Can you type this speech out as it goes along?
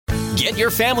Get your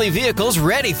family vehicles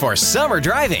ready for summer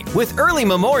driving with early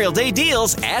Memorial Day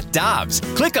deals at Dobbs.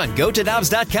 Click on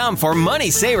GoToDobbs.com for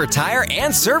money saver tire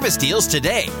and service deals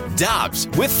today. Dobbs,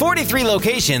 with 43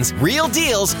 locations, real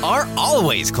deals are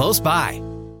always close by.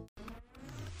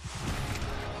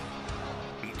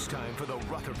 It's time for the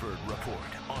Rutherford Report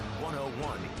on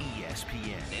 101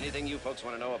 ESPN. Anything you folks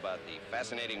want to know about the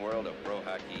fascinating world of pro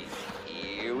hockey?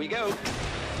 Here we go.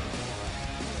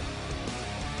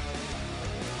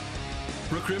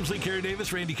 Brooke Grimsley, Kerry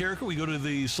Davis, Randy Carricker. We go to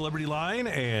the celebrity line,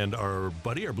 and our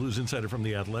Blues insider from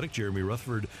The Athletic, Jeremy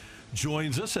Rutherford,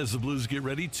 joins us as the Blues get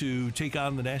ready to take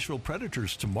on the Nashville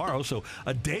Predators tomorrow. So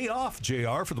a day off,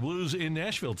 JR, for the Blues in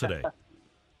Nashville today.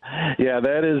 Yeah,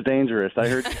 that is dangerous. I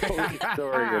heard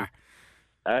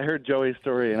Joey's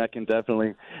story, and I can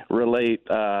definitely relate.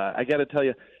 I got to tell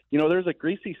you, there's a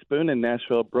Greasy Spoon in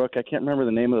Nashville, Brooke. I can't remember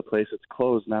the name of the place. It's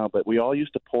closed now, but we all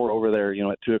used to pour over there,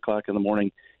 at 2 o'clock in the morning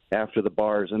after the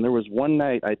bars. And there was one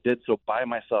night I did so by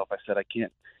myself. I said, I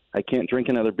can't drink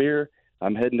another beer.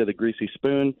 I'm heading to the Greasy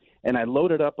Spoon. And I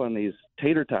loaded up on these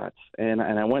tater tots, and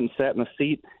I went and sat in the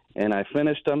seat, and I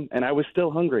finished them, and I was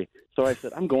still hungry. So I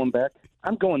said, I'm going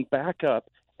back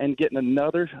up and getting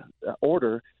another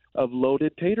order of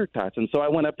loaded tater tots. And so I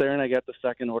went up there, and I got the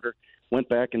second order, went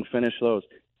back and finished those.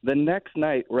 The next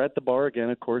night, we're at the bar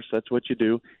again. Of course, that's what you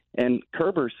do. And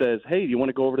Kerber says, hey, you want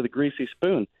to go over to the Greasy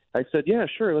Spoon? I said, yeah,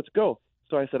 sure, let's go.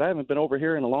 So I said, I haven't been over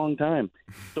here in a long time.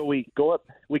 So we go up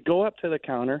to the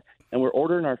counter, and we're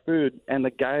ordering our food, and the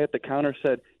guy at the counter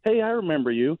said, hey, I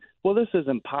remember you. Well, this is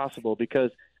impossible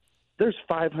because there's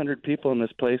 500 people in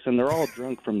this place, and they're all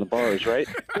drunk from the bars, right?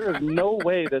 There is no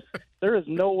way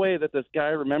that this guy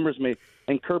remembers me.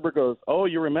 And Kerber goes, oh,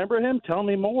 you remember him? Tell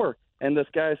me more. And this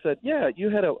guy said, yeah, you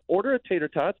had to order a tater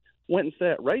tots, went and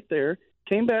sat right there,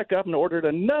 came back up and ordered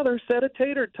another set of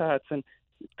tater tots. And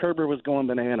Kerber was going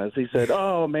bananas. He said,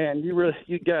 oh, man,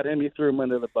 you got him. You threw him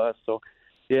under the bus. So,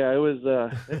 yeah, it was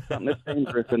it's something that's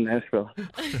dangerous in Nashville.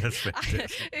 That's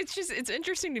fantastic. It's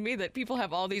interesting to me that people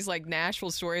have all these like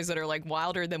Nashville stories that are like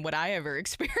wilder than what I ever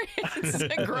experienced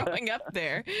growing up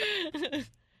there.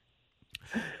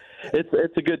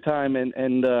 It's a good time,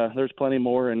 and there's plenty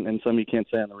more, and some you can't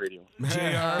say on the radio.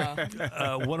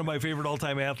 JR, one of my favorite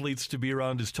all-time athletes to be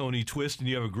around is Tony Twist, and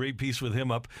you have a great piece with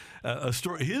him up.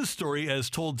 His story as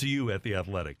told to you at The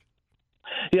Athletic.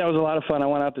 Yeah, it was a lot of fun. I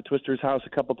went out to Twister's house a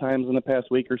couple times in the past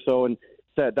week or so and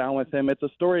sat down with him. It's a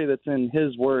story that's in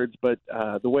his words, but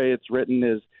the way it's written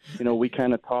is, we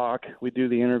kind of talk. We do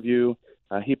the interview.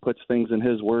 He puts things in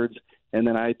his words, and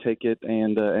then I take it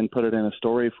and put it in a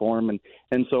story form.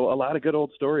 And so a lot of good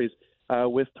old stories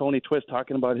with Tony Twist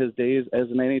talking about his days as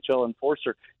an NHL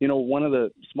enforcer. One of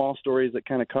the small stories that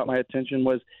kind of caught my attention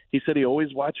was he said he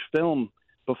always watched film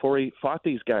before he fought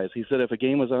these guys. He said if a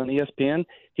game was on ESPN,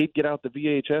 he'd get out the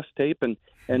VHS tape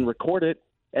and record it.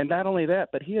 And not only that,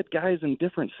 but he had guys in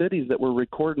different cities that were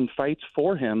recording fights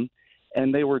for him,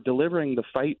 and they were delivering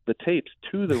the tapes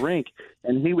to the rink,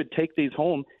 and he would take these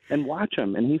home and watch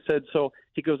them. And he said,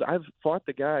 he goes, I've fought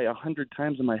the guy 100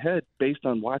 times in my head based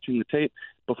on watching the tape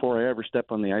before I ever step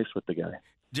on the ice with the guy.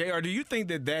 JR, do you think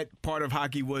that part of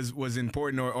hockey was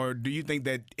important, or do you think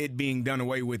that it being done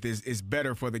away with is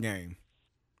better for the game?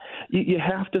 You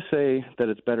have to say that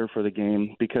it's better for the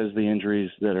game because the injuries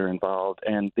that are involved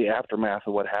and the aftermath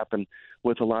of what happened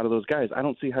with a lot of those guys. I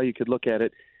don't see how you could look at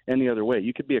it any other way.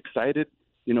 You could be excited,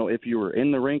 if you were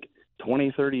in the rink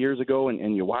 20, 30 years ago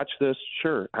and you watch this.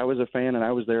 Sure, I was a fan and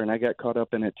I was there and I got caught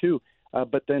up in it too.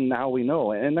 But then now we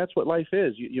know, and that's what life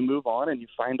is. You move on and you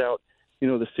find out,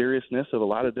 the seriousness of a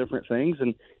lot of different things,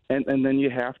 and then you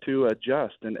have to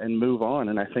adjust and move on.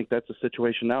 And I think that's the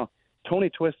situation now.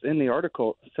 Tony Twist in the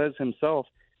article says himself,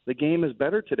 the game is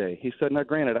better today. He said, now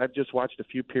granted, I've just watched a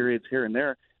few periods here and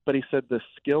there, but he said the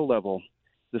skill level,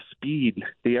 the speed,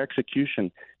 the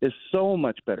execution is so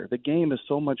much better. The game is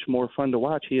so much more fun to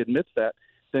watch. He admits that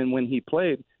than when he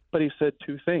played, but he said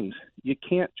two things. You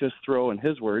can't just throw, in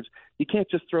his words, you can't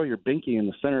just throw your binky in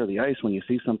the center of the ice when you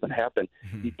see something happen.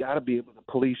 Mm-hmm. You got to be able to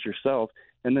police yourself.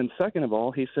 And then second of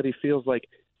all, he said he feels like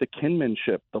the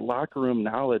kinship, the locker room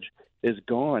knowledge is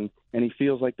gone, and he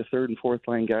feels like the third and fourth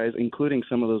line guys, including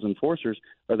some of those enforcers,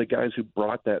 are the guys who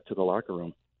brought that to the locker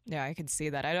room. Yeah, I can see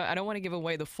that. I don't want to give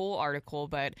away the full article,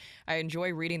 but I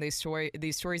enjoy reading these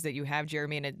stories that you have,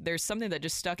 Jeremy. And there's something that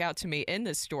just stuck out to me in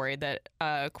this story, that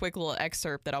a quick little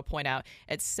excerpt that I'll point out.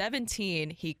 At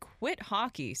 17, he quit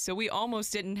hockey, so we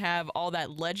almost didn't have all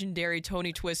that legendary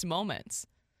Tony Twist moments.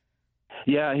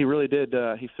 Yeah, he really did.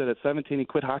 He said at 17 he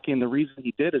quit hockey, and the reason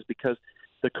he did is because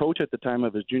the coach at the time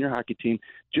of his junior hockey team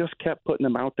just kept putting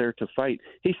him out there to fight.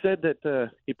 He said that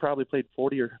he probably played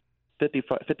 40 or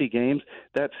 50 games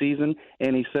that season,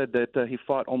 and he said that he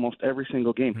fought almost every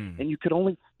single game. And you could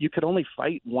only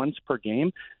fight once per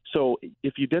game. So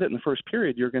if you did it in the first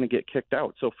period, you're going to get kicked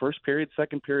out. So first period,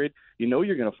 second period, you know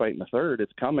you're going to fight in the third.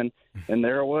 It's coming. And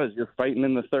there it was. You're fighting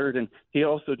in the third. And he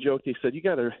also joked, he said, you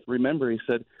got to remember, he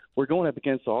said, we're going up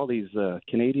against all these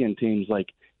Canadian teams like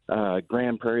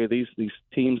Grand Prairie, these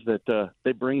teams that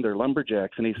they bring their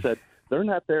lumberjacks. And he said, they're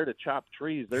not there to chop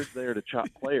trees. They're there to chop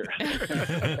players.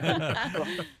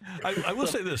 I will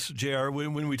say this, JR,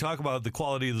 when we talk about the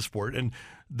quality of the sport, and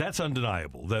that's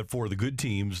undeniable, that for the good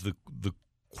teams, the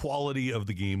quality of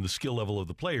the game, the skill level of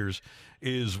the players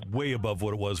is way above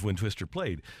what it was when Twister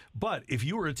played. But if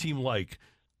you were a team like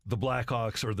the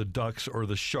Blackhawks or the Ducks or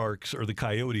the Sharks or the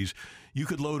Coyotes, you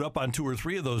could load up on 2 or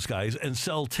 3 of those guys and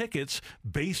sell tickets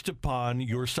based upon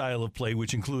your style of play,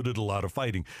 which included a lot of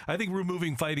fighting. I think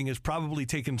removing fighting has probably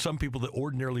taken some people that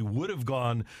ordinarily would have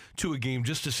gone to a game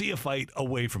just to see a fight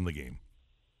away from the game.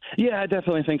 Yeah, I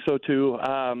definitely think so too.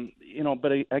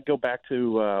 But I go back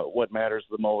to what matters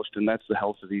the most, and that's the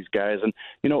health of these guys. And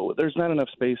there's not enough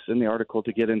space in the article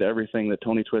to get into everything that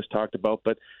Tony Twist talked about.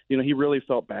 But he really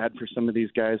felt bad for some of these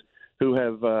guys who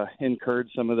have incurred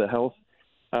some of the health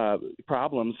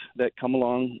problems that come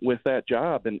along with that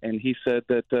job. And he said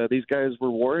that these guys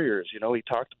were warriors. He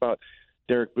talked about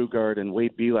Derek Bugard and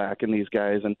Wade Belak and these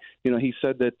guys, and he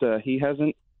said that he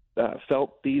hasn't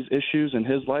felt these issues in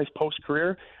his life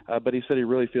post-career, but he said he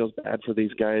really feels bad for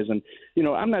these guys. And,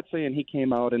 I'm not saying he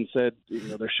came out and said,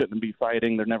 there shouldn't be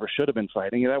fighting, there never should have been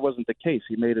fighting. That wasn't the case.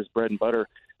 He made his bread and butter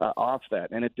off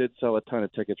that, and it did sell a ton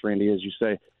of tickets, Randy, as you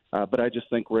say. But I just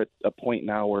think we're at a point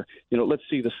now where, let's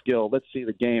see the skill, let's see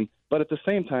the game. But at the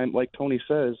same time, like Tony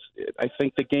says, I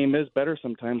think the game is better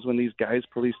sometimes when these guys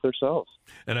police themselves.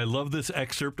 And I love this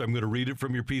excerpt. I'm going to read it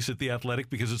from your piece at The Athletic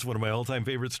because it's one of my all-time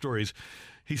favorite stories.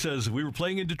 He says, we were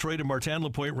playing in Detroit and Martin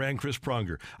Lapointe ran Chris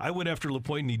Pronger. I went after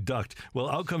Lapointe and he ducked. Well,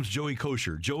 out comes Joey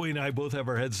Kosher. Joey and I both have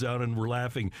our heads down and we're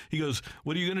laughing. He goes,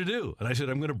 what are you going to do? And I said,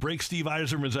 I'm going to break Steve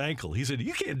Eiserman's ankle. He said,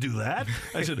 you can't do that.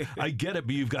 I said, I get it,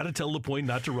 but you've got to tell Lapointe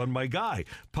not to run my guy.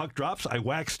 Puck drops, I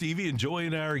whack Stevie, and Joey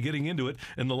and I are getting into it,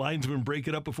 and the linesmen break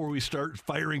it up before we start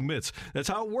firing mitts. That's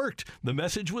how it worked. The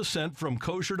message was sent from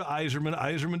Kosher to Eiserman,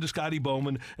 Eiserman to Scotty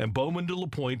Bowman, and Bowman to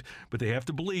Lapointe, but they have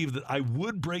to believe that I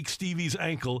would break Stevie's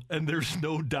ankle, and there's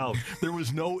no doubt. There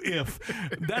was no if.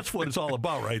 That's what it's all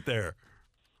about right there.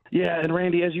 Yeah, and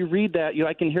Randy, as you read that,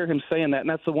 I can hear him saying that, and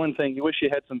that's the one thing. You wish you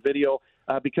had some video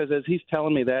because as he's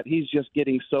telling me that, he's just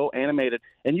getting so animated.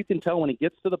 And you can tell when he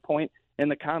gets to the point in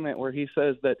the comment where he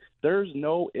says that there's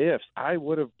no ifs. I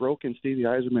would have broken Stevie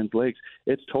Eiserman's legs.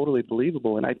 It's totally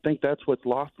believable, and I think that's what's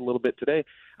lost a little bit today.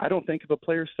 I don't think if a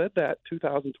player said that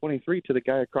 2023 to the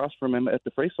guy across from him at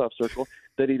the faceoff circle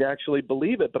that he'd actually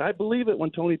believe it. But I believe it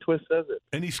when Tony Twist says it.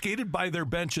 And he skated by their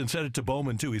bench and said it to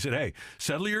Bowman, too. He said, hey,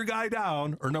 settle your guy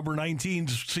down or number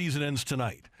 19's season ends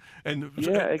tonight. And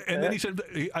and then he said,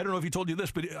 I don't know if he told you this,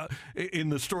 but in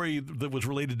the story that was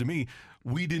related to me,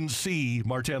 we didn't see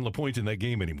Martin Lapointe in that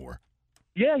game anymore.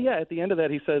 Yeah. At the end of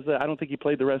that, he says, I don't think he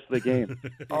played the rest of the game.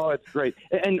 Oh, it's great.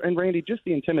 And Randy, just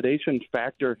the intimidation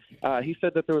factor. He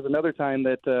said that there was another time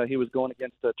that he was going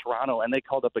against Toronto, and they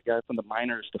called up a guy from the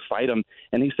minors to fight him.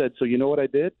 And he said, so you know what I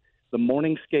did? The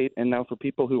morning skate, and now for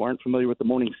people who aren't familiar with the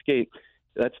morning skate,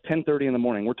 that's 10:30 in the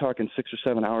morning. We're talking 6 or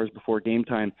 7 hours before game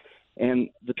time. And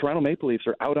the Toronto Maple Leafs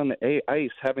are out on the ice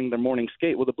having their morning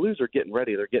skate. Well, the Blues are getting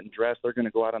ready. They're getting dressed. They're going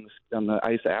to go out on the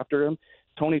ice after them.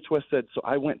 Tony Twist said, so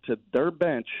I went to their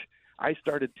bench. I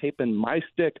started taping my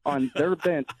stick on their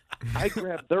bench. I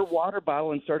grabbed their water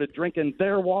bottle and started drinking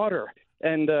their water.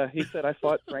 And he said, I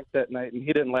fought Frank that night, and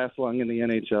he didn't last long in the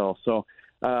NHL. So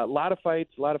a lot of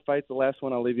fights. The last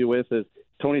one I'll leave you with is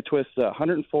Tony Twist's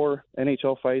 104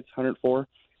 NHL fights, 104.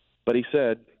 But he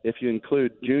said if you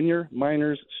include junior,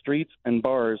 minors, streets, and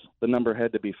bars, the number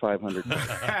had to be 500.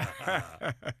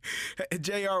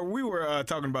 JR, we were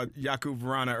talking about Jakub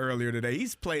Vrana earlier today.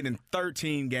 He's played in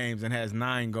 13 games and has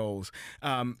 9 goals.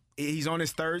 He's on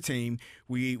his third team.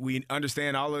 We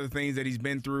understand all of the things that he's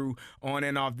been through on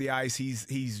and off the ice.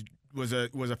 He's was a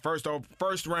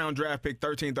first round draft pick,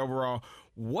 13th overall.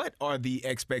 What are the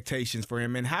expectations for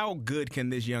him, and how good can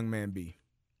this young man be?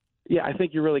 Yeah, I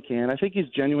think you really can. I think he's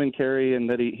genuine, Kerry, and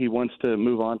that he wants to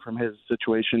move on from his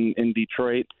situation in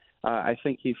Detroit. I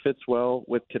think he fits well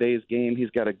with today's game. He's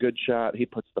got a good shot. He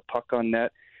puts the puck on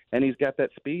net, and he's got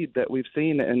that speed that we've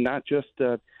seen, and not just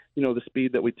the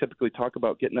speed that we typically talk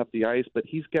about getting up the ice, but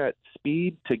he's got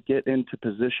speed to get into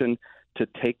position to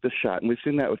take the shot. And we've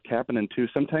seen that with Kapanen, too.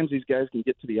 Sometimes these guys can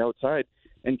get to the outside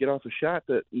and get off a shot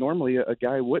that normally a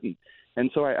guy wouldn't. And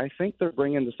so I think they're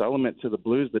bringing this element to the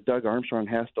Blues that Doug Armstrong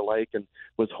has to like and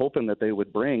was hoping that they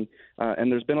would bring. And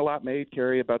there's been a lot made,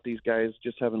 Kerry, about these guys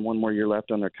just having one more year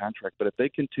left on their contract. But if they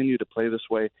continue to play this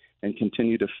way and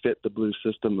continue to fit the Blues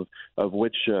system of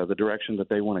which the direction that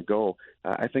they want to go,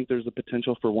 I think there's the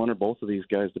potential for one or both of these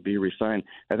guys to be re-signed.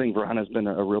 I think Vrana's been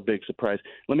a real big surprise.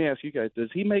 Let me ask you guys, does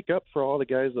he make up for all the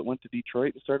guys that went to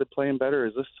Detroit and started playing better?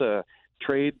 Is this a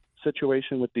trade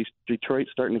situation with Detroit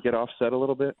starting to get offset a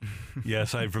little bit? Yeah,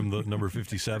 aside from the number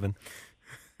 57.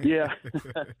 Yeah.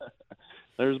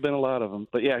 There's been a lot of them.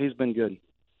 But, yeah, he's been good.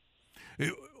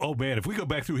 Oh, man, if we go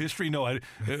back through history, no.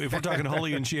 If we're talking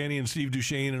Hully and Shanny and Steve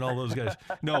Duchesne and all those guys,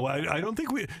 no, I don't think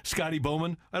Scotty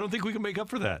Bowman, I don't think we can make up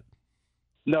for that.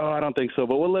 No, I don't think so.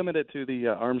 But we'll limit it to the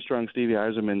Armstrong-Stevie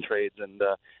Yzerman trades. And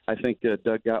I think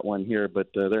Doug got one here. But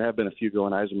there have been a few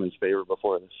going Yzerman's favor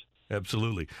before this.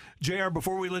 Absolutely. JR,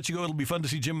 before we let you go, it'll be fun to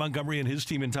see Jim Montgomery and his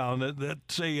team in town.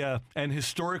 That's an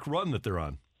historic run that they're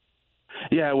on.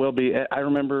 Yeah, it will be. I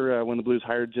remember when the Blues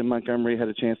hired Jim Montgomery, had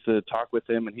a chance to talk with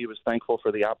him, and he was thankful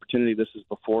for the opportunity. This is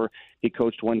before he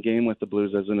coached one game with the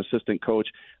Blues as an assistant coach.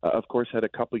 Of course, had a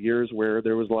couple years where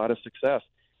there was a lot of success,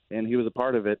 and he was a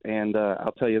part of it. And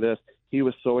I'll tell you this, he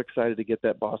was so excited to get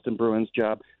that Boston Bruins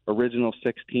job, original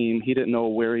 6 team. He didn't know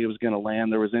where he was going to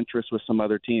land. There was interest with some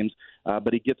other teams,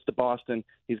 but he gets to Boston.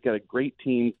 He's got a great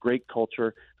team, great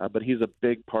culture, but he's a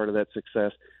big part of that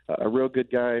success. A real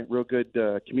good guy, real good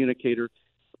communicator.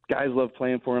 Guys love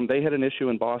playing for him. They had an issue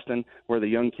in Boston where the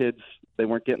young kids, they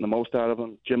weren't getting the most out of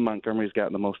them. Jim Montgomery's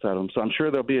gotten the most out of them. So I'm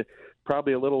sure there'll be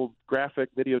probably a little graphic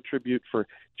video tribute for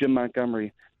Jim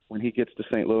Montgomery when he gets to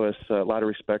St. Louis. A lot of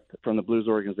respect from the Blues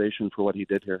organization for what he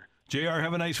did here. JR,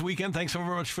 have a nice weekend. Thanks so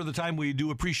very much for the time. We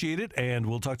do appreciate it, and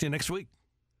we'll talk to you next week.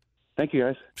 Thank you,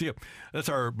 guys. See you. That's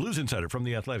our Blues Insider from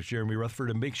The Athletic, Jeremy Rutherford.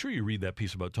 And make sure you read that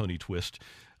piece about Tony Twist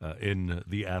in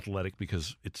The Athletic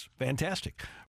because it's fantastic.